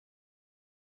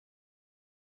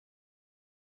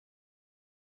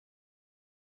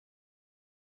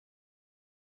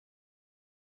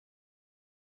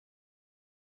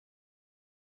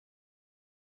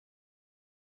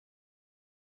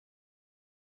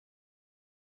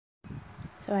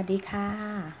สวัสดีค่ะ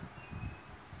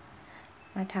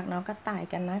มาถักน้องกระต่าย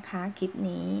กันนะคะคลิป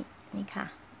นี้นี่ค่ะ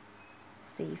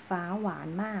สีฟ้าหวาน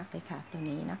มากเลยค่ะตัว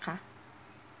นี้นะคะ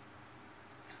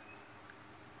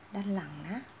ด้านหลัง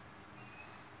นะ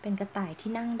เป็นกระต่าย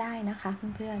ที่นั่งได้นะคะ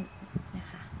เพื่อนๆนะ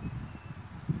คะ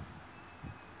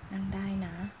นั่งได้น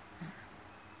ะ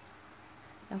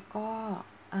แล้วก็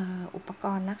อุปก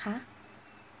รณ์นะคะ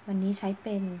วันนี้ใช้เ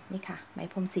ป็นนี่ค่ะไหม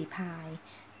พรมสีพาย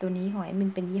ตัวนี้ของแอดมิ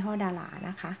นเป็นยี่ห้อดารา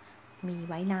นะคะมี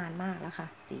ไว้นานมากแล้วค่ะ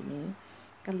สีนี้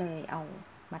ก็เลยเอา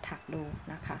มาถักดู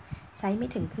นะคะใช้ไม่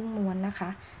ถึงครึ่งม้วนนะคะ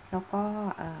แล้วก็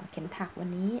เข็มถักวัน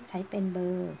นี้ใช้เป็นเบอ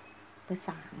ร์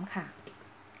3ค่ะ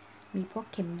มีพวก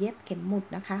เข็มเย็บเข็มหมุด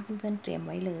นะคะเพื่อนๆเตรียมไ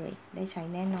ว้เลยได้ใช้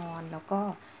แน่นอนแล้วก็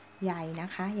ใยนะ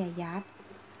คะใยยัด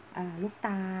ลูกต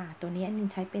าตัวนี้อันนึง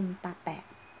ใช้เป็นตาแปะ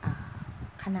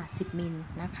ขนาด10มิล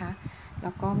นะคะแ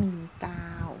ล้วก็มีกา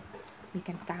วมีก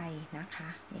รรไกรนะคะ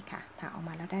นี่ค่ะถักออกม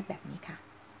าแล้วได้แบบนี้ค่ะ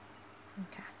นี่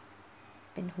ค่ะ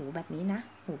เป็นหูแบบนี้นะ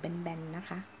หูแบนๆนะ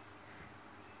คะ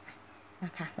มา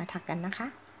ถักกันนะคะ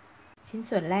ชิ้น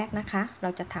ส่วนแรกนะคะเรา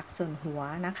จะถักส่วนหัว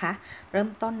นะคะเริ่ม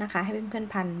ต้นนะคะให้เพื่อน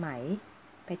ๆพันไหม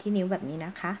ไปที่นิ้วแบบนี้น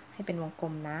ะคะให้เป็นวงกล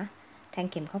มนะแทง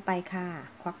เข็มเข้าไปค่ะ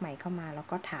ควักไหมเข้ามาแล้ว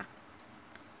ก็ถัก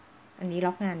อันนี้ล็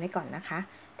อกงานไว้ก่อนนะคะ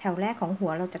แถวแรกของหั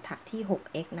วเราจะถักที่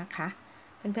 6x นะคะ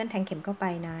เพื่อนๆแทงเข็มเข้าไป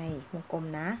ในวงกลม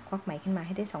นะควักไหมขึ้นมาใ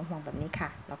ห้ได้2ห่วงแบบนี้ค่ะ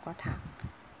แล้วก็ถัก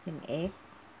 1x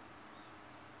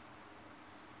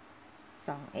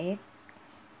 2x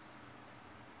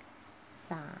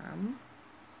 3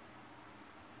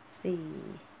 4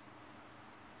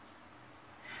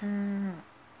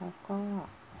 5แล้วก็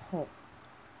6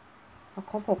พอ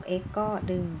ครบ 6x ก็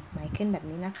ดึงไหมขึ้นแบบ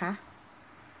นี้นะคะ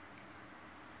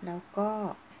แล้วก็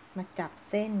มาจับ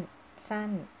เส้นสั้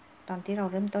นตอนที่เรา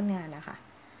เริ่มต้นงานนะคะ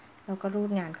แล้วก็รู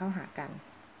ดงานเข้าหากัน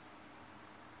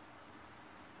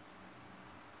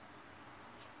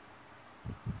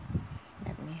แบ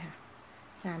บนี้ค่ะ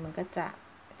งานมันก็จะ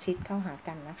ชิดเข้าหา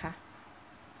กันนะคะ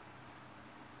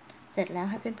เสร็จแล้ว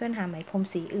ให้เพื่อนๆหาไหมพรม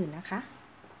สีอื่นนะคะ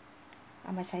เอ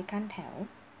ามาใช้ขั้นแถว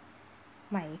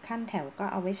ไหมขั้นแถวก็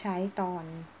เอาไว้ใช้ตอน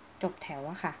จบแถว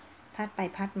อะค่ะพาดไป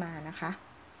พาดมานะคะ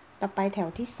ต่อไปแถว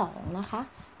ที่2นะคะ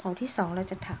แถวที่2เรา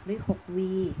จะถักด้วย 6v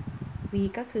v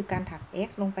ก็คือการถัก x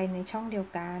ลงไปในช่องเดียว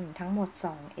กันทั้งหมด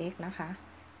 2x นะคะ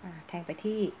แทงไป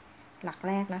ที่หลัก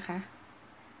แรกนะคะ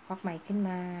ควักไหมขึ้นม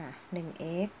า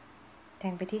 1x แท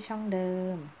งไปที่ช่องเดิ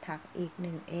มถักอีก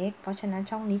 1x เพราะฉะนั้น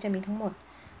ช่องนี้จะมีทั้งหมด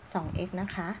 2x นะ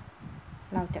คะ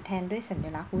เราจะแทนด้วยสัญ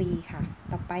ลักษณ์ v ค่ะ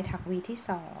ต่อไปถัก v ที่2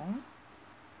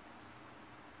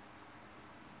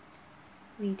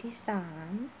 v ที่3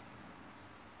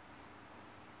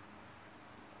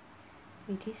 v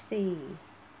ที่4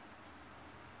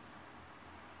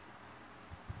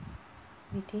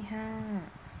 v ที่5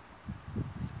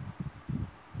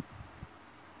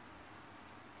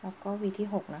แล้วก็ v ที่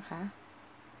6นะคะ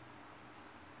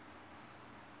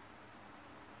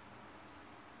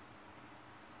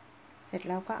เสร็จ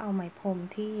แล้วก็เอาไหมพรม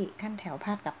ที่ขั้นแถวพ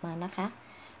าดกลับมานะคะ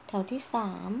แถวที่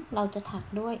3เราจะถัก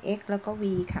ด้วย x แล้วก็ v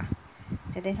ค่ะ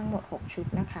จะได้ทั้งหมด6ชุด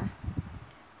นะคะ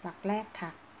หลักแรกถั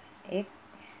ก x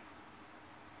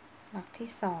หลักที่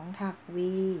2ถัก v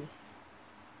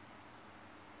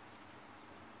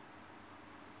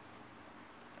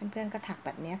เพื่อนๆก็ถักแบ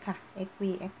บนี้ค่ะ xv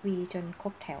xv จนคร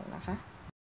บแถวนะคะ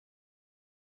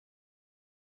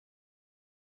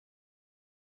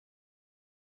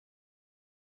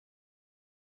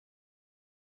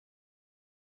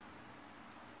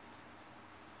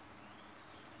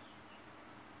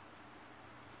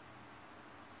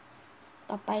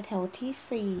ต่อไปแถวที่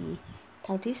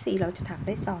4เราจะถักไ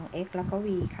ด้ 2x แล้วก็ v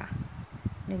ค่ะ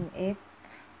 1x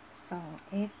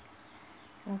 2x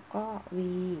แล้วก็ v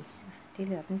ที่เ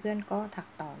หลือเพื่อนๆก็ถัก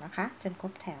ต่อนะคะจนคร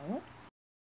บแถว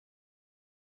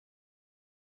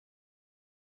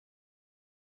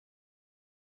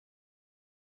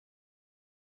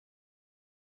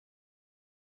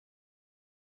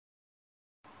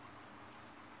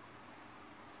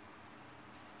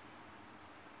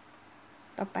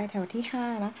ต่อไปแถวที่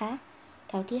5นะคะแ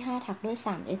ถวที่5ถักด้วย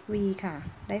 3xv ค่ะ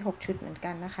ได้6ชุดเหมือน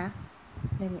กันนะคะ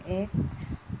 1x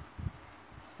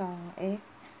 2x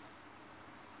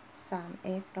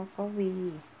 3x แล้วก็ v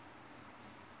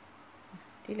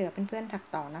ที่เหลือเพื่อนๆถัก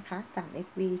ต่อนะคะ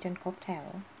 3xv จนครบแถว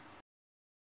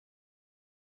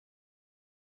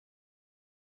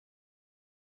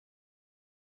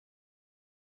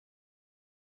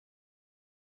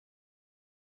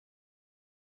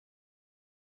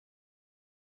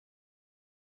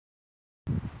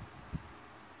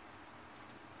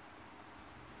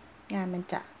งานมัน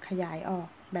จะขยายออก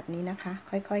แบบนี้นะคะ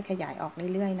ค่อยๆขยายออก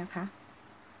เรื่อยๆนะคะ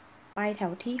ไปแถ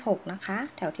วที่6นะคะ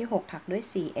แถวที่6ถักด้วย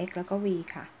 4x แล้วก็ v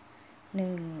ค่ะ1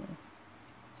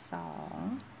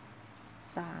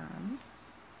 2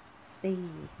 3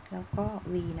 4แล้วก็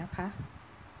v นะคะ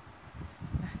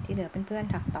ที่เหลือเพื่อน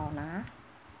ๆถักต่อนะ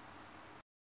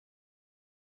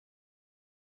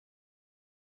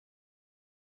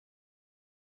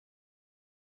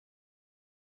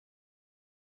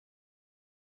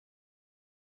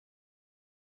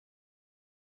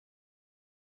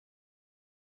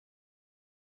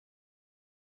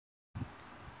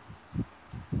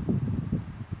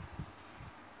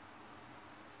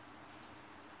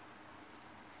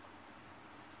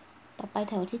ต่อไป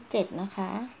แถวที่7นะคะ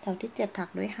แถวที่7ถัก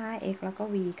ด้วย 5x แล้วก็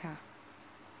v ค่ะ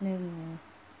1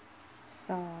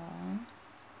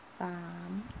 2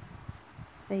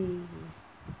 3 4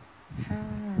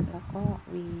 5แล้วก็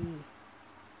v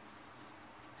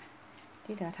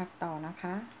ที่เหลือถักต่อนะค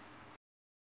ะ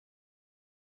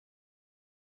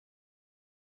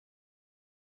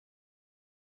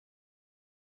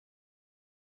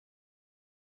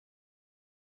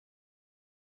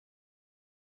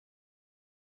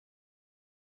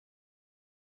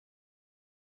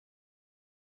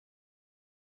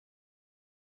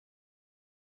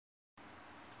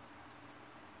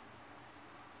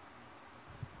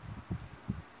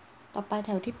ต่อไปแ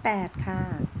ถวที่8ค่ะ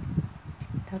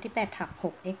แถวที่8ถัก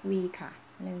 6xv ค่ะ1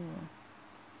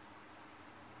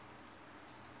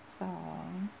 2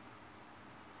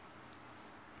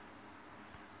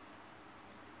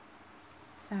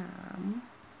 3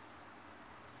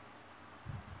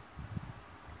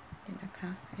เดี๋ยวนะคะ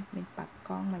แอดมินปรับก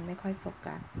ล้องมันไม่ค่อยโฟ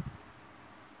กัส4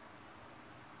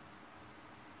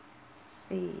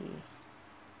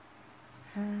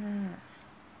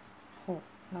 5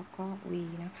 6แล้วก็ v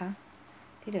นะคะ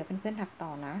ที่เหลือเพื่อนๆถักต่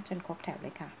อนะจนครบแถวเล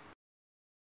ยค่ะ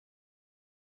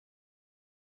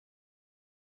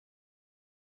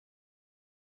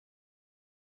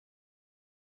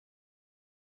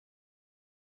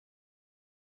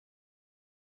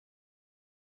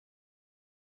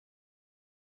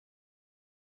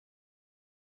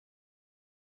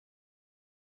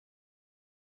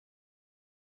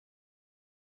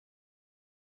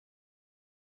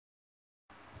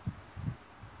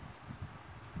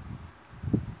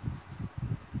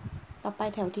ต่อไป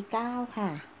แถวที่9ค่ะ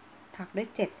ถักด้วย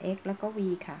 7x แล้วก็ v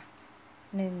ค่ะ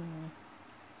1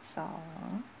 2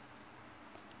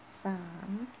 3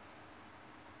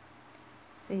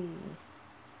 4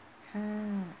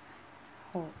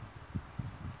 5 6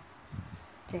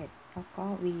 7แล้วก็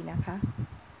v นะคะ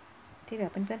ที่เหลือ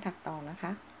เพื่อนๆถักต่อนะค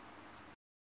ะ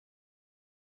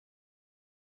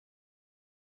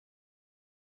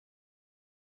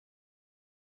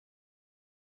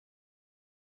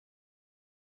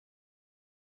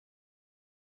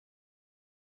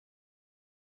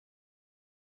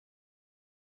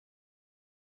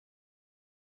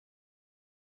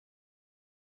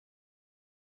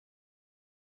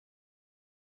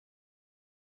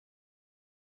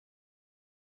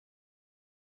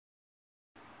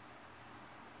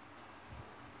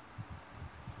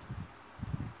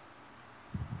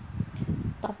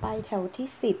ต่อไปแถวที่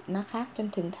10นะคะจน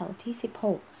ถึงแถวที่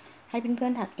16ให้เพื่อ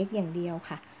นๆถัก x อย่างเดียว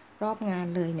ค่ะรอบงาน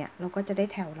เลยเนี่ยเราก็จะได้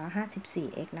แถวละ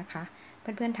 54x นะคะเ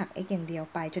พื่อนๆถัก x อย่างเดียว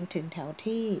ไปจนถึงแถว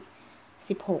ที่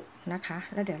16นะคะ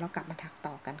แล้วเดี๋ยวเรากลับมาถัก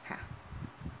ต่อกันค่ะ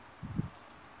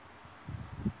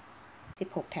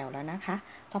16แถวแล้วนะคะ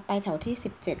ต่อไปแถวที่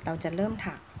17เราจะเริ่ม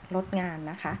ถักลดงาน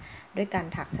นะคะด้วยการ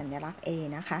ถักสัญลักษณ์ A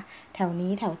นะคะแถว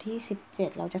นี้แถวที่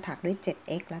17เราจะถักด้วย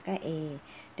 7x แล้วก็ A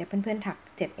เดี๋ยวเพื่อนๆถัก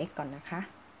 7x ก่อนนะคะ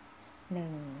1 2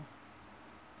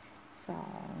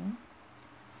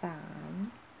 3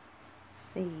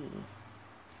 4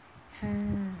 5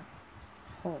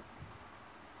 6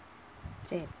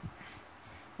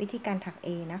 7วิธีการถัก A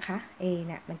นะคะ A เ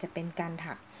นี่ยมันจะเป็นการ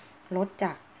ถักลดจ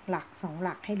ากหลัก2ห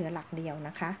ลักให้เหลือหลักเดียวน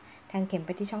ะคะแทงเข็มไป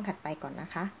ที่ช่องถัดไปก่อนนะ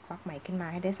คะควักไหมขึ้นมา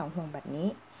ให้ได้2ห่วงแบบนี้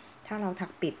ถ้าเราถั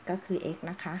กปิดก็คือ x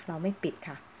นะคะเราไม่ปิด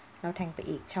ค่ะเราแทงไป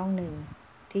อีกช่องหนึ่ง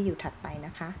ที่อยู่ถัดไปน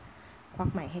ะคะควัก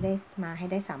ไหมให้ได้มาให้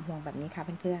ได้3ห่วงแบบนี้ค่ะ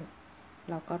เพื่อนๆ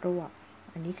เราก็รวบ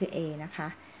อันนี้คือ A นะคะ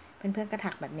เพื่อนๆก็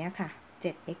ถักแบบนี้ค่ะ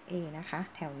 7xa นะคะ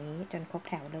แถวนี้จนครบ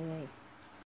แถวเลย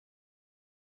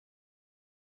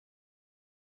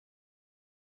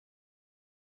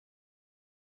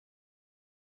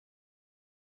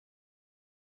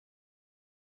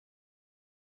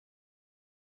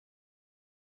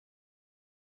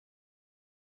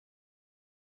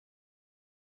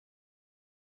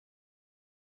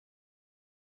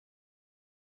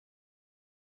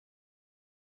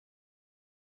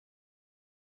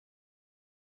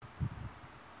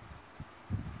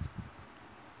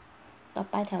ต่อ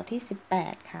ไปแถวที่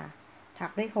18ค่ะ ถั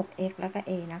กด้วย 6x แล้วก็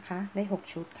A นะคะได้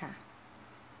6ชุดค่ะ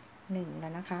1แล้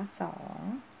วนะคะ2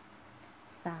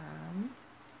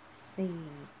 3 4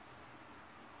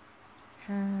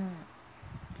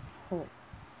 5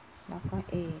 6แล้วก็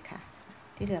A ค่ะ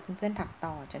ที่เหลือเพื่อนๆถัก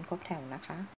ต่อจนครบแถวนะค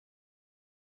ะ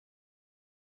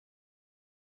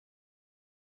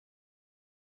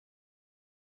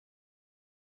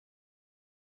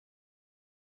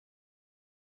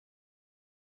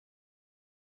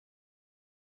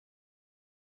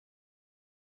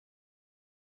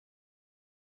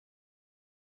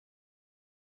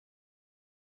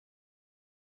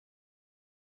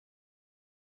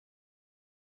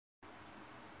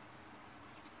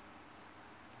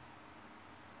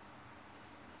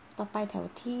ต่อไปแถว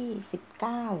ที่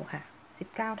19ค่ะ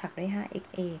19ถักได้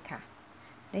 5xa ค่ะ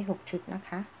ได้6ชุดนะค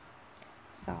ะ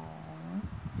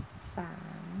2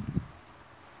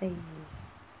 3 4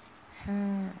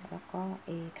 5แล้วก็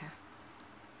A ค่ะ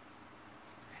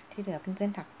ที่เหลือเพื่อ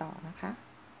นๆถักต่อนะคะ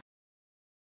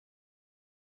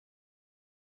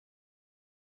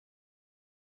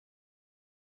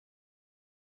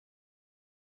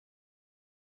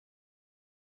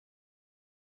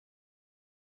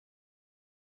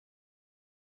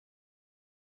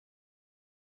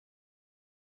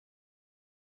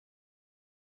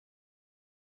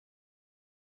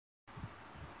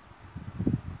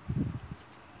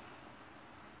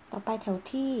ต่อไปแถว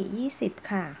ที่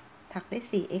20ค่ะถักได้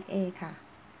 4xa ค่ะ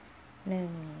1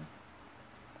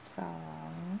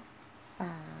 2 3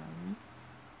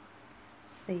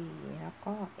 4แล้ว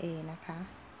ก็ A นะคะ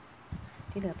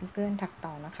ที่เหลือเพื่อนๆถัก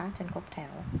ต่อนะคะจนครบแถ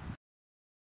ว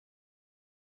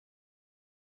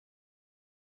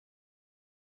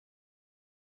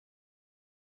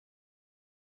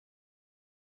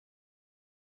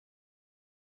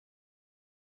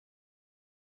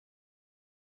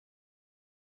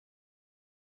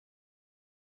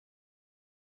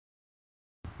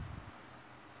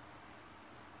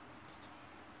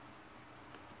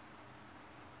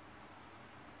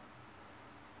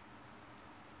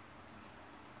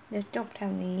เดี๋ยวจบแถ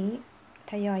วนี้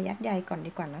ทยอยยัดใยก่อน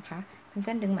ดีกว่านะคะเ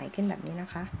พื่อนๆดึงไหมขึ้นแบบนี้นะ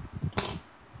คะ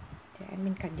จะแอดมิ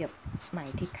นขยับไหม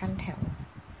ที่ขั้นแถว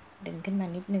ดึงขึ้นมา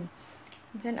นิดนึง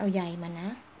เพื่อนเอาใยมานะ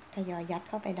ทยอยยัด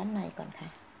เข้าไปด้านในก่อนค่ะ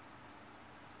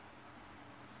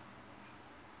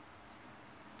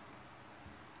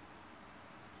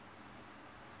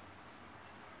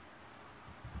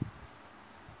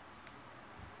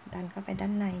ดันเข้าไปด้า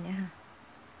นในเนี่ยค่ะ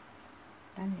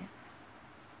ด้านเนี้ย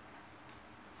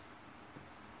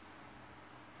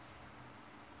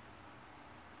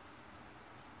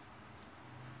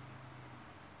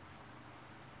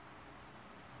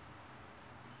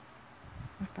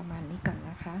ประมาณนี้ก่อน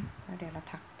นะคะแล้วเดี๋ยวเรา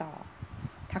ถัก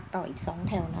ต่ออีก2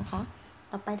แถวนะคะ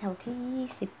ต่อไปแถวที่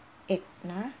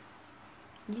21นะ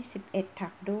21ถั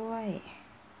กด้วย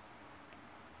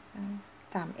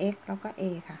3x แล้วก็ A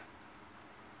ค่ะ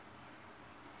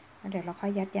แล้วเดี๋ยวเราค่อ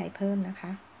ยยัดใยเพิ่มนะค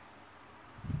ะ1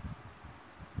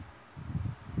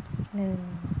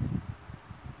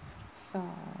 2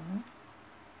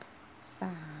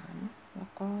 3แล้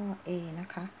วก็ A นะ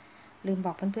คะลืมบ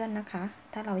อกเพื่อนๆนะคะ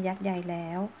ถ้าเรายัดใยแล้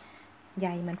วใย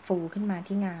มันฟูขึ้นมา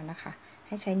ที่งานนะคะใ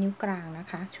ห้ใช้นิ้วกลางนะ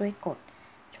คะช่วยก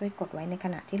ดไว้ในข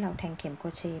ณะที่เราแทงเข็มโคร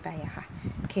เชต์ไปอะค่ะ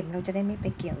เข็มเราจะได้ไม่ไป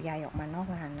เกี่ยวใยออกมานอก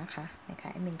งานนะคะแ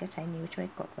อดมินก็ใช้นิ้วช่วย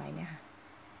กดไว้เนี่ยค่ะ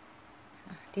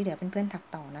ที่เหลือเพื่อนๆถัก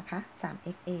ต่อนะคะ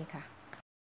 3xa ค่ะ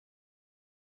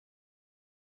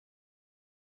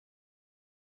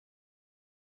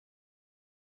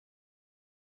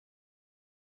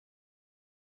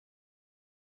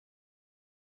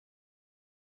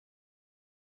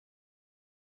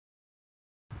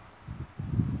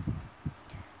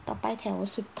ต่อไปแถว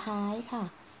สุดท้ายค่ะ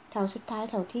แถวสุดท้าย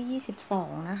แถวที่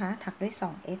22นะคะถักด้วย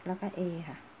 2x แล้วก็ A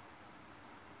ค่ะ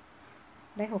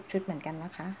ได้6ชุดเหมือนกันน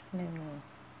ะคะ1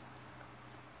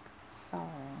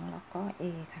 2แล้วก็ A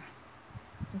ค่ะ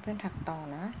เพื่อนๆถักต่อ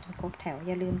นะจนครบแถวอ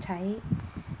ย่าลืมใช้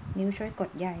นิ้วช่วยก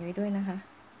ดใยไว้ด้วยนะคะ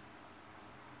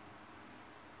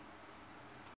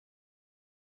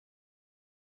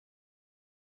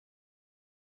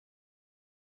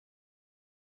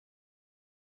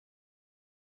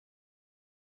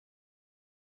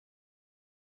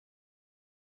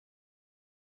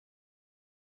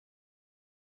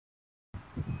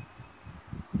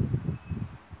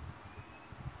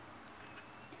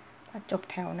พอจบ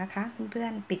แถวนะคะเพื่อ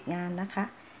นๆปิดงานนะคะ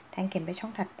แทงเข็มไปช่อ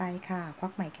งถัดไปค่ะควั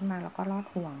กไหมขึ้นมาแล้วก็ลอด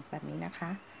ห่วงแบบนี้นะคะ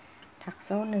ถักโ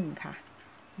ซ่1ค่ะ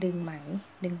ดึงไหม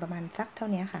ดึงประมาณสักเท่า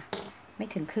นี้ค่ะไม่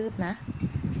ถึงคืบนะ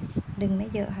ดึงไม่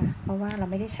เยอะค่ะเพราะว่าเรา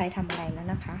ไม่ได้ใช้ทำอะไรแล้ว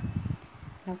นะคะ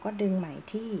แล้วก็ดึงไหม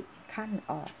ที่ขั้น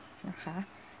ออกนะคะ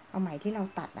เอาไหมที่เรา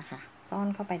ตัดนะคะซ่อน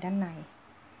เข้าไปด้าน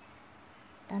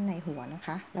ในหัวนะค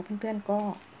ะแล้วเพื่อนๆก็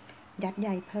ยัดใย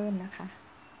เพิ่มนะคะ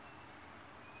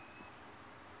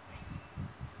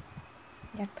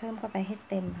ยัดเพิ่มเข้าไปให้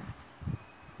เต็มค่ะ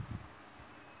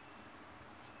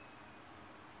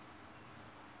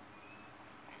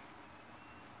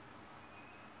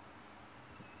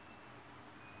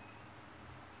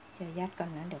เดี๋ยวยัดก่อน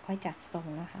นะเดี๋ยวค่อยจัดทรง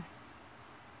นะคะ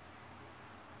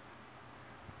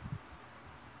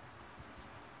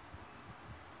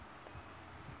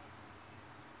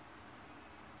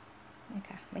นี่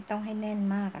ค่ะไม่ต้องให้แน่น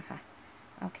มากอะค่ะ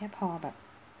เอาแค่พอแบบ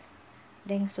เ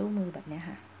ด้งสู้มือแบบนี้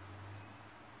ค่ะ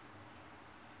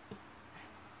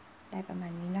ได้ประมา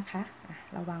ณนี้นะคะ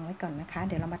เราวางไว้ก่อนนะคะเ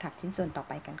ดี๋ยวเรามาถักชิ้นส่วนต่อ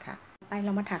ไปกันค่ะไปเร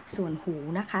ามาถักส่วนหู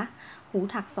นะคะหู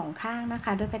ถัก2ข้างนะค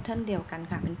ะด้วยแพทเทิร์นเดียวกัน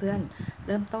ค่ะเพื่อนๆเ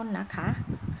ริ่มต้นนะคะ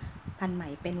พันไหม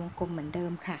เป็นวงกลมเหมือนเดิ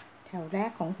มค่ะแถวแร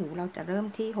กของหูเราจะเริ่ม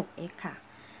ที่ 6x ค่ะ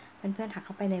เพื่อนๆถักเ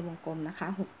ข้าไปในวงกลมนะคะ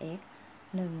 6x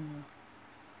 1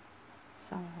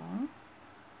 2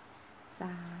 3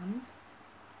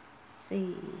 4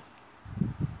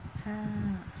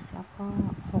 5แล้วก็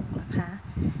6นะคะ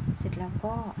เสร็จแล้ว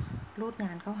ก็รูดง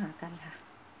านเข้าหากันค่ะ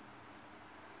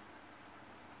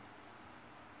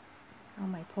เอา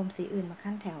ไหมพรมสีอื่นมา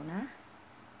ขั้นแถวนะ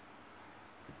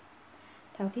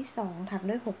แถวที่2ถัก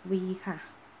ด้วย 6v ค่ะ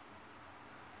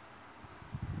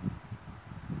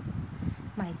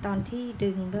ไหมตอนที่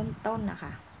ดึงเริ่มต้นนะค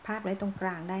ะพาดไว้ตรงกล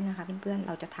างได้นะคะเพื่อนๆเ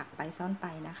ราจะถักไปซ่อนไป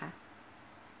นะคะ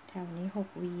แถวนี้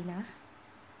 6v นะ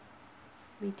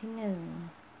v ที่1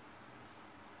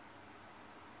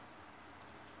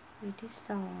 v ที่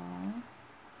2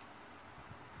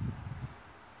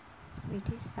 v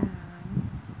ที่3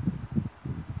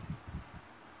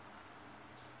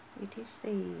 v ที่4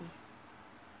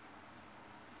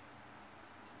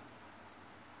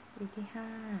 v ที่5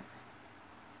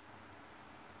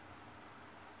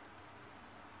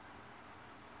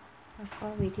แล้วก็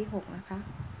v ที่6นะคะ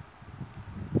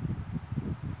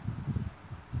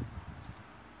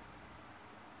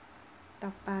ต่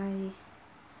อไป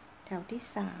แถวที่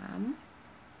3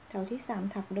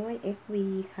ถักด้วย xv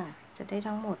ค่ะจะได้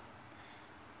ทั้งหมด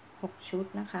6ชุด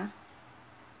นะคะ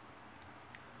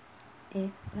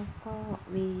x แล้วก็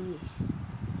v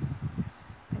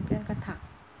เพื่อนๆก็ถัก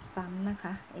ซ้ำนะค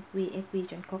ะ xv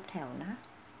จนครบแถวนะ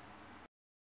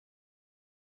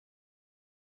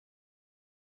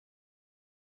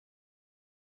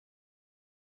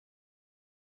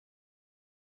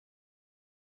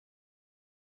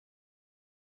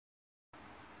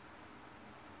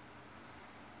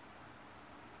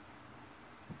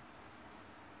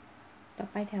ต่อ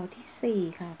ไปแถวที่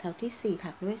4ค่ะแถวที่4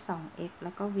ถักด้วย 2x แ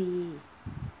ล้วก็ v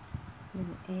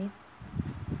 1x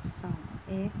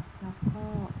 2x แล้วก็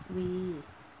v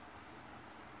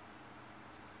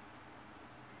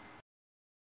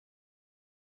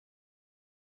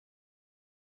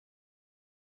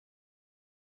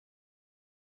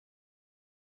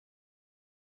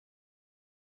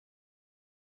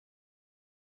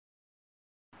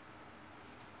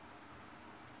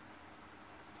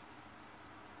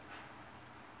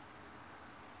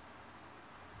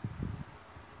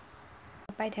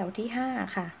ไปแถวที่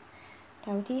5ค่ะแถ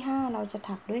วที่5เราจะ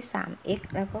ถักด้วย 3x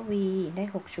แล้วก็ v ได้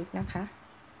6ชุดนะคะ1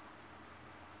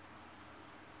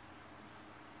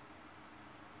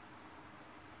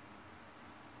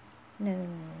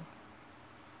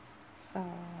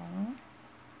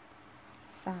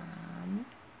 2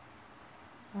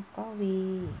 3แล้วก็ v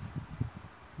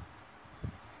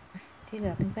ที่เหลื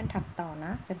อเพื่อนๆถักต่อน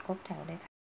ะจนครบแถวเลยค่ะ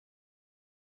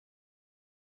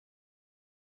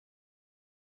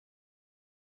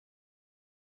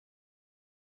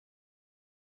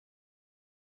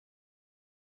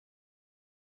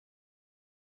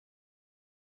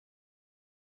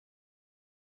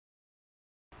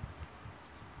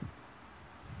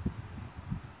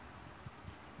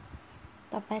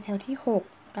ต่อไปแถวที่6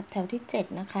กับแถวที่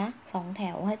7นะคะ2แถ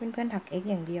วให้เพื่อนๆถัก x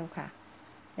อย่างเดียวค่ะ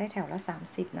ได้แถวละ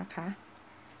30นะคะ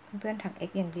เพื่อนๆถัก x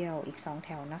อย่างเดียวอีก2แถ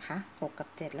วนะคะ6กับ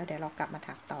7แล้วเดี๋ยวเรากลับมา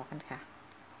ถักต่อกันค่ะ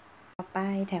ต่อไป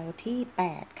แถวที่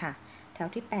8ค่ะแถว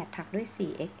ที่8ถักด้วย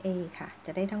 4xa ค่ะจ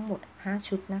ะได้ทั้งหมด5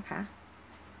ชุดนะคะ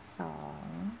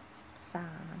2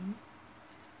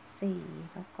 3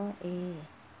 4แล้วก็ a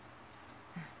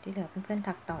ที่เหลือเพื่อนๆ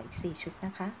ถักต่ออีก4ชุดน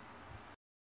ะคะ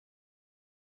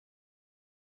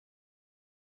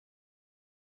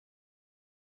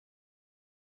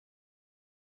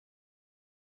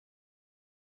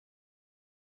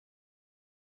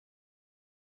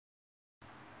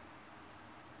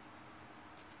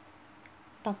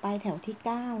ต่อไปแถวที่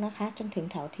9นะคะจนถึง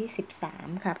แถวที่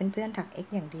13ค่ะเพื่อนๆถัก x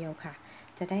อย่างเดียวค่ะ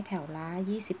จะได้แถวละ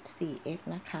 24x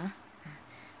นะคะ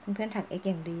เพื่อนๆถัก x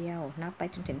อย่างเดียวนับไป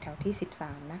จนถึงแถวที่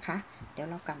13นะคะเดี๋ยว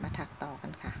เรากลับมาถักต่อกั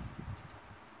นค่ะ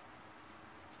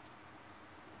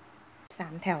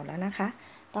3แถวแล้วนะคะ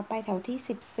ต่อไปแถว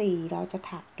ที่14เราจะ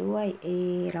ถักด้วย A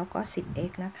แล้วก็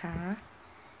 10x นะคะ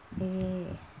A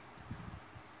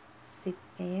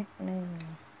 10x 1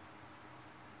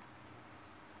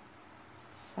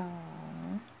 2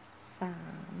 3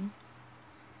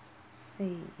 4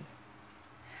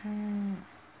 5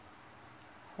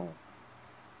 6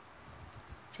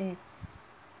 7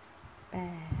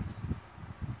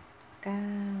 8 9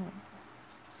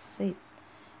 10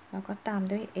แล้วก็ตาม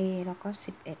ด้วย A แล้วก็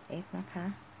 11x นะคะ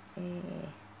A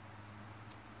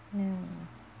 1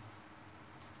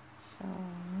 2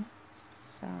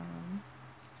 3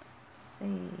 4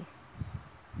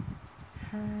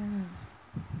 5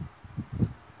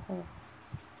 6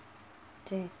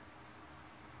 7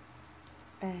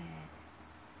 8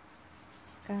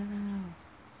 9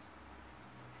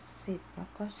 10แล้ว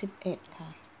ก็11ค่ะ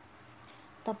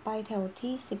ต่อไปแถว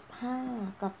ที่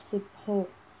15กับ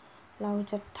16เรา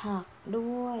จะถัก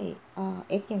ด้วย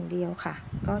x อย่างเดียวค่ะ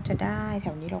ก็จะได้แถ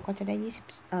วนี้เราก็จะได้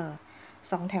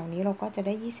2แถวนี้เราก็จะไ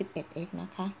ด้ 21x นะ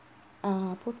คะ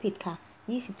พูดผิดค่ะ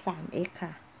 23x ค่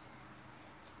ะ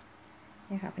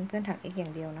นี่ค่ะเพื่อนๆถัก x อย่า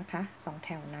งเดียวนะคะ2แถ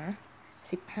วนะ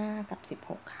15กับ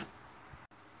16ค่ะ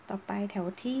ต่อไปแถว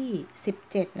ที่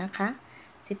17นะคะ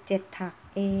17ถัก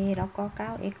A แล้วก็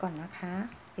 9x ก่อนนะคะ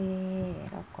A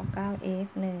แล้วก็ 9x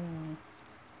 1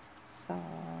 2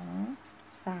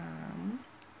 3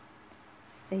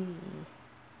 4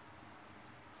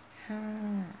 5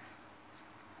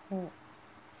 6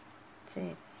 7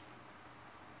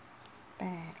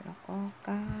 8แล้วก็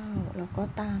9แล้วก็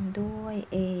ตามด้วย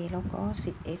A แล้วก็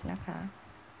 10x นะคะ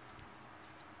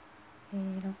A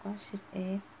แล้วก็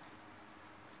 10x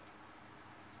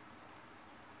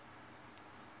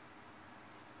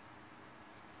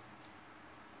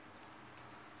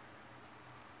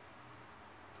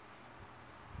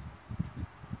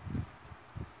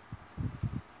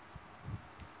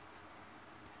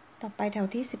ต่อไปแถว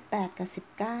ที่18กับ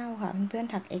19ค่ะเพื่อน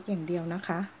ๆถัก x อย่างเดียวนะค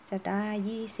ะจะได้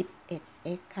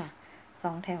 21x ค่ะ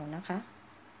2แถวนะคะ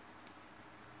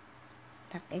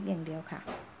ถัก x อย่างเดียวค่ะ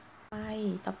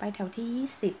ต่อไปแถวที่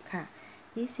20ค่ะ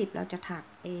20เราจะถัก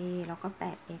A แล้วก็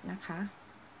 8x นะคะ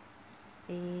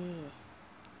A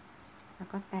แล้ว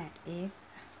ก็ 8x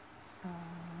 2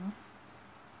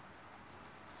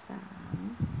 3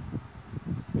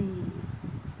 4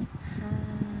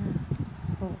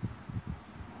 5 6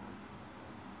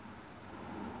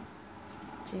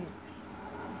 7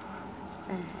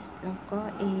 8แล้วก็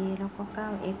A แล้วก็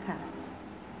 9x ค่ะ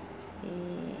A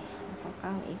แล้วก็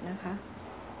 9x นะคะ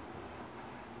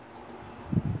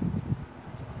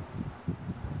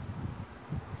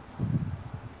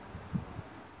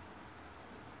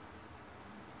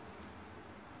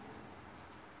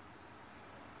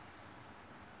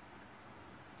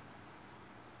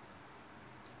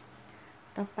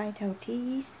ต่อไปแถว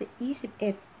ที่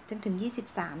21จนถึง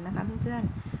23นะคะเพื่อน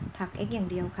ๆถัก x อย่าง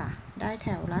เดียวค่ะได้แถ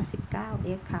วละ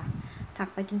 19x ค่ะถัก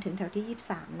ไปจนถึงแถวที่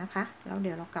23นะคะแล้วเ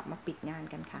ดี๋ยวเรากลับมาปิดงาน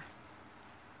กันค่ะ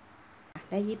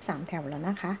ได้23แถวแล้วน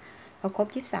ะคะพอครบ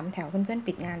23แถวเพื่อนๆ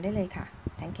ปิดงานได้เลยค่ะ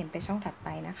แทงเข็มไปช่องถัดไป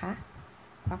นะคะ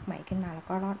ควักไหมขึ้นมาแล้ว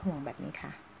ก็ลอดห่วงแบบนี้ค่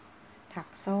ะถัก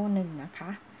โซ่1นะคะ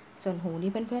ส่วนหู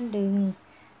นี่เพื่อนๆดึ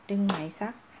งไหมสั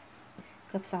กเ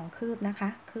กือบ2คืบนะคะ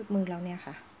คืบมือเราเนี่ย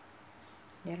ค่ะ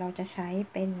เดี๋ยวเราจะใช้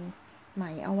เป็นไหม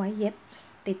เอาไว้เย็บ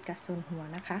ติดกับส่วนหัว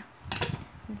นะคะ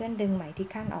เพื่อนดึงไหมที่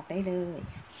ขั้นออกได้เลย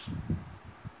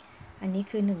อันนี้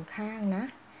คือ1ข้างนะ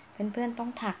เพื่อนๆต้อ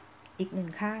งถักอีก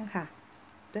1ข้างค่ะ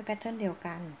ด้วยแพทเทิร์นเดียว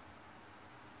กัน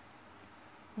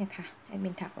เนี่ยค่ะแอดมิ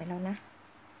นถักไว้แล้วนะ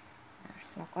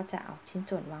เราก็จะเอาชิ้น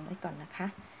ส่วนวางไว้ก่อนนะคะ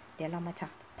เดี๋ยวเรามา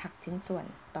ถักชิ้นส่วน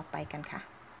ต่อไปกันค่ะ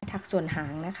ถักส่วนหา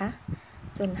งนะคะ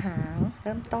ส่วนหางเ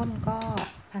ริ่มต้นก็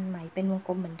พันไหมเป็นวงก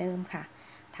ลมเหมือนเดิมค่ะ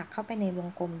ถักเข้าไปในวง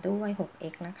กลมด้วย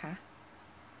 6x นะคะ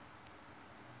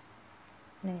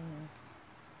1 2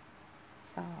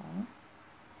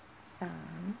 3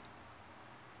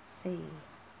 4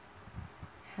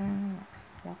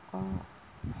 5แล้วก็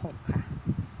6ค่ะ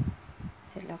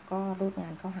เสร็จแล้วก็รูดงา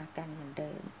นเข้าหากันเหมือนเ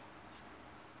ดิม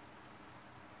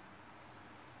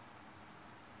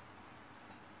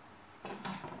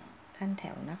ขั้นแถ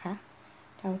วนะคะ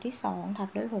แถวที่2ถัก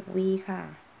ด้วย 6v ค่ะ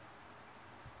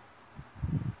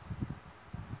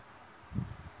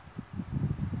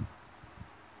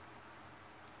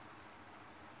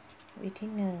วี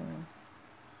ที่1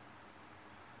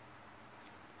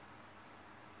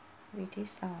วีที่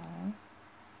2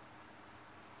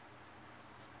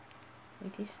วี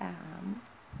ที่3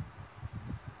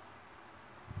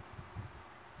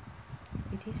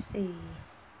วีที่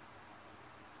4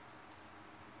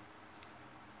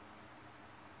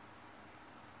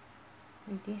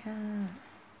 วีที่5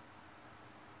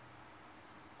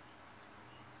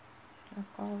แล้ว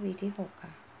ก็วีที่6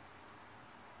ค่ะ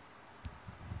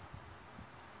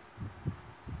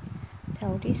แถ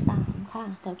วที่3ค่ะ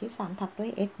แถวที่3ถักด้ว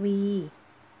ย xv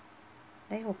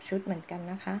ได้6ชุดเหมือนกัน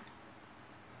นะคะ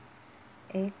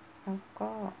x แล้ว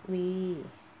ก็ v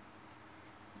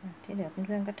ที่เหลือเ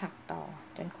พื่อนๆก็ถักต่อ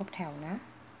จนครบแถวนะ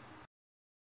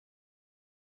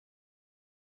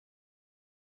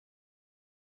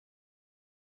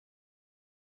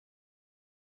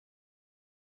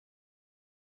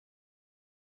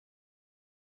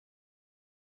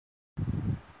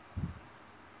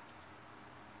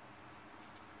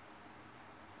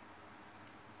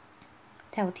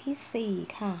แถวที่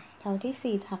4ค่ะแถว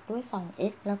ที่4ถักด้วย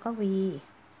 2x แล้วก็ v 1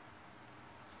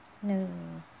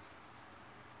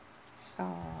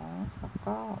 2แล้ว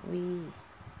ก็ v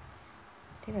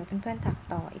ที่เหลือเพื่อนๆถัก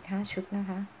ต่ออีก5ชุดนะ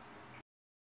คะ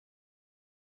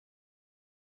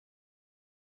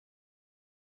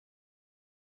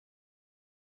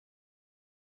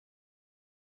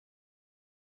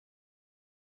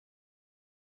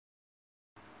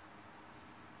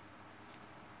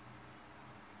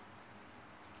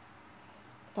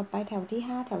ต่อไปแถวที่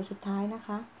5แถวสุดท้ายนะค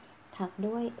ะถัก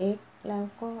ด้วย x แล้ว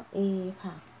ก็ a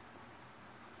ค่ะ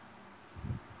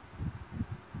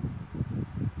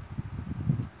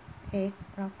x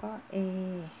แล้วก็ a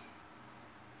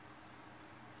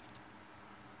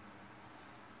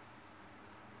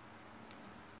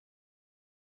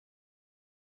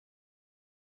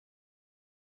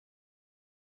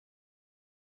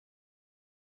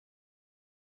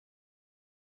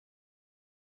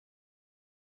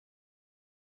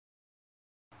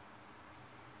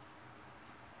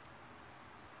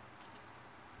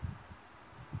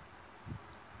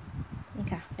นี่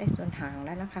ค่ะได้ส่วนหางแ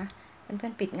ล้วนะคะเพื่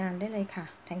อนๆปิดงานได้เลยค่ะ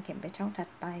แทงเข็มไปช่องถัด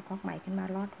ไปควักไหมขึ้นมา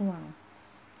ลอดห่วง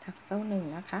ถักโซ่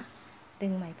1นะคะดึ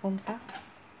งไหมพรมสัก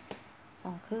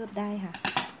2คืบได้ค่ะ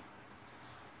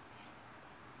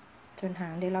ส่วนหา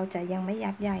งเดี๋ยวเราจะยังไม่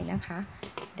ยัดใหญ่นะคะ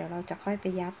เดี๋ยวเราจะค่อยไป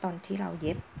ยัดตอนที่เราเ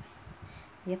ย็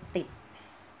บติด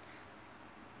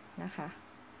นะคะ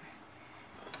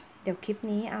เดี๋ยวคลิป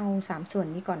นี้เอา3ส่วน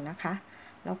นี้ก่อนนะคะ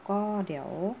แล้วก็เดี๋ยว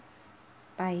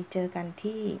ไปเจอกัน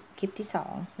ที่คลิปที่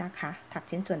2นะคะถัก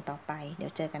ชิ้นส่วนต่อไปเดี๋ย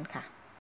วเจอกันค่ะ